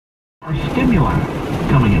Or stimuli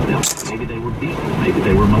coming at them. Maybe they were beaten, maybe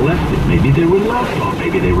they were molested, maybe they were left off,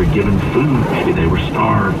 maybe they were given food, maybe they were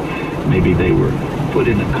starved, maybe they were put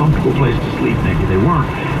in a comfortable place to sleep, maybe they weren't.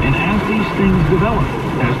 And as these things develop,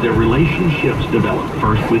 as their relationships develop,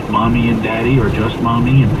 first with mommy and daddy or just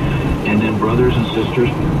mommy and then brothers and sisters,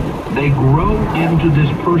 they grow into this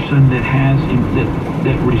person that has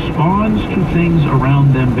that responds to things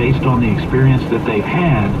around them based on the experience that they've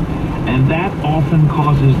had, and that often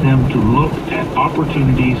causes them to look at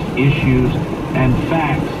opportunities, issues, and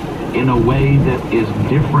facts in a way that is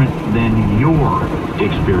different than your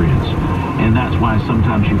experience. And that's why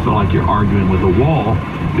sometimes you feel like you're arguing with a wall,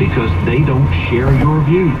 because they don't share your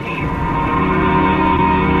views.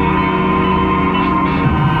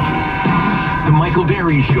 The Michael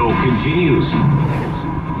Berry Show continues.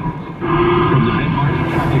 From the Benmart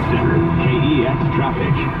Traffic Center, KEX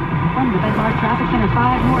Traffic. From the Benmart Traffic Center,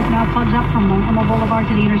 5 North now plugs up from Montgomery Boulevard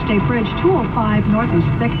to the Interstate Bridge. 205 North is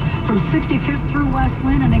thick from 65th through West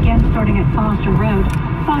Lynn, and again starting at Foster Road.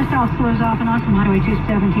 5 South slows off and on from Highway 217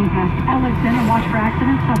 past Elliston, and watch for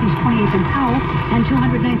accidents Southeast 28th and Powell, and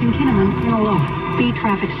 209th and Kinnaman in a low. Be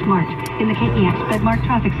traffic smart. In the KEX Benmart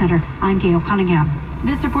Traffic Center, I'm Gail Cunningham.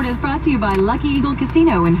 This report is brought to you by Lucky Eagle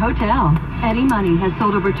Casino and Hotel. Eddie Money has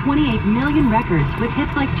sold over 28 million records with hits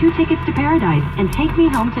like 2 Tickets to Paradise and Take Me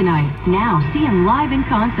Home Tonight. Now see him live in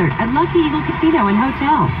concert at Lucky Eagle Casino and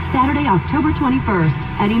Hotel, Saturday, October 21st.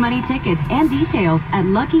 Eddie Money tickets and details at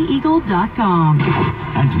LuckyEagle.com.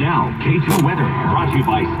 And now, K2 Weather, brought to you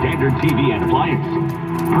by Standard TV and Appliance.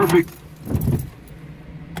 Perfect.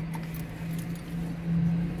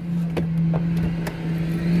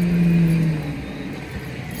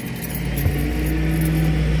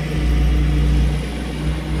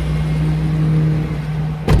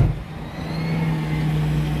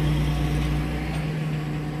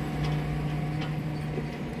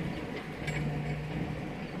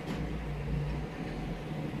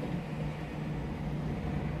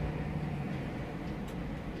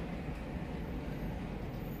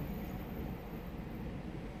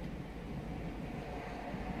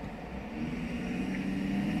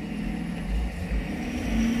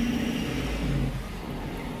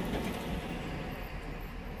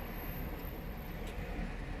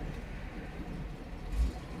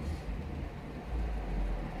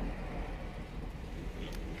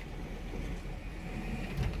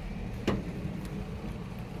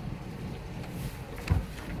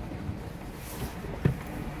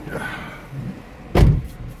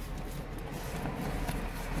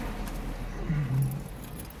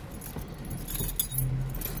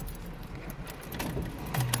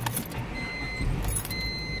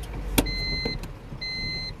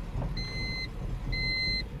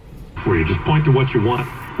 Where you just point to what you want,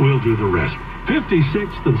 we'll do the rest.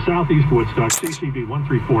 56th and Southeast Woodstock, CCB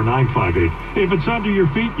 134958. If it's under your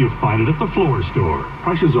feet, you find it at the floor store.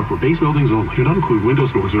 Prices are for base buildings only. Do not include window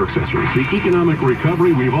stores or accessories. The economic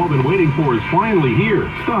recovery we've all been waiting for is finally here.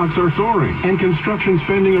 Stocks are soaring, and construction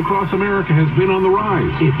spending across America has been on the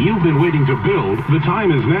rise. If you've been waiting to build, the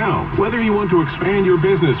time is now. Whether you want to expand your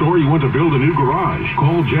business or you want to build a new garage,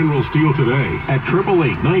 call General Steel today at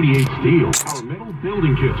 888-98 Steel. Our metal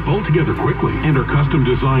building kits bolt together quickly and are custom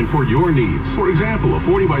designed for your needs. For example, a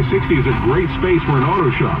 40x60 is a great space for an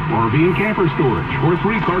auto shop, RV and camper storage, or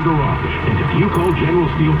 3-car garage. And if you call General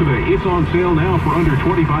Steel today, it's on sale now for under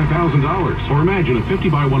 $25,000. Or imagine a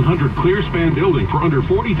 50x100 clear span building for under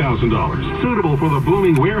 $40,000. Suitable for the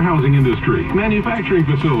booming warehousing industry, manufacturing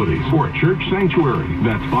facilities, or a church sanctuary.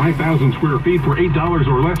 That's 5,000 square feet for $8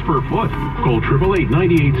 or less per foot. Call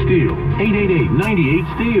 888-98 Steel. 888-98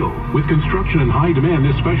 Steel. With construction in high demand,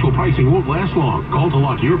 this special pricing won't last long. Call to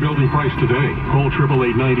lock your building price today. Call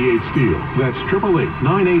 888-98 Steel. That's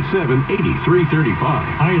 888-987-8335.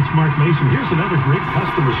 Hi, it's Mark Mason. Here's another great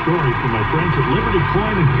customer story from my friends at Liberty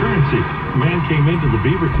Coin and Currency. A man came into the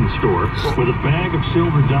Beaverton store with a bag of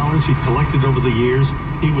silver dollars he collected over the years.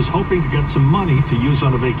 He was hoping to get some money to use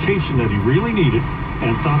on a vacation that he really needed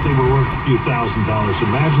and thought they were worth a few $1,000.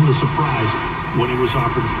 Imagine the surprise when he was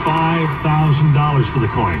offered $5,000 for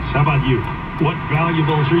the coins. How about you? What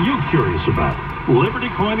valuables are you curious about? Liberty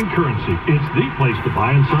Coin and Currency. It's the place to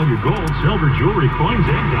buy and sell your gold, silver, jewelry, coins,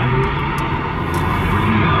 and diamonds.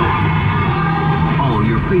 Follow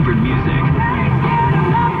your favorite music.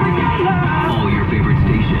 All your favorite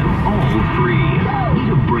stations. All free. Need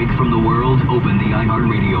a break from the world? Open the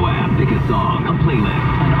iHeartRadio app. Pick a song, a playlist,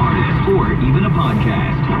 an artist, or even a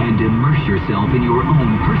podcast, and immerse yourself in your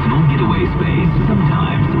own personal getaway space.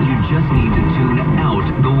 Sometimes you just need to tune out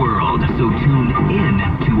the world. So tune in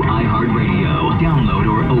to iHeartRadio. Download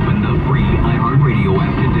or open the free iHeartRadio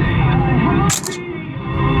app today.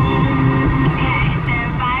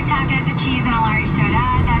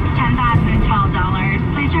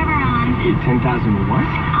 10,000 what?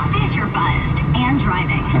 Obvious you're buzzed and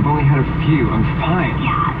driving. I've only had a few. I'm fine.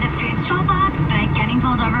 Yeah, the food's 12 bucks, but getting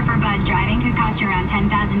pulled over for buzz driving could cost you around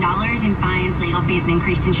 $10,000 in fines, legal fees, and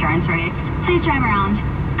increased insurance rates. Please drive around.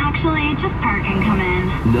 Actually, just park and come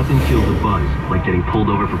in. Nothing kills a buzz like getting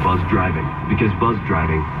pulled over for buzz driving, because buzz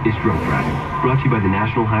driving is drunk driving. Brought to you by the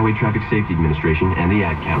National Highway Traffic Safety Administration and the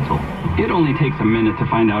Ad Council. It only takes a minute to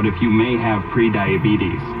find out if you may have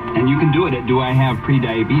prediabetes. And you can do it at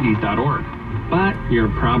doihaveprediabetes.org. But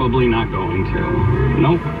you're probably not going to.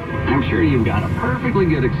 Nope. I'm sure you've got a perfectly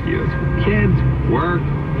good excuse. Kids, work.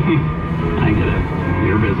 I get it.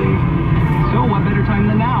 You're busy. So what better time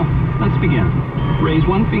than now? Let's begin. Raise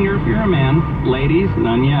one finger if you're a man. Ladies,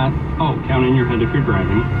 none yet. Oh, count in your head if you're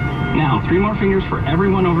driving. Now, 3 more fingers for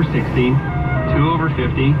everyone over 60, 2 over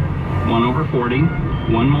 50, 1 over 40,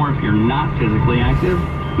 1 more if you're not physically active,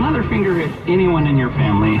 another finger if anyone in your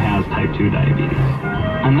family has type 2 diabetes,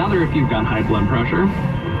 another if you've got high blood pressure.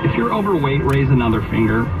 If you're overweight, raise another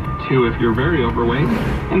finger, 2 if you're very overweight,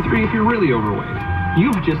 and 3 if you're really overweight.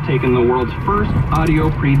 You've just taken the world's first audio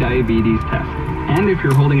prediabetes test. And if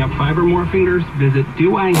you're holding up 5 or more fingers, visit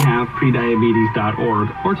doihaveprediabetes.org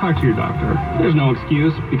or talk to your doctor. There's no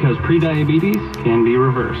excuse, because prediabetes can be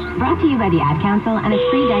reversed. Brought to you by the Ad Council and its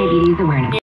Pre-Diabetes Awareness.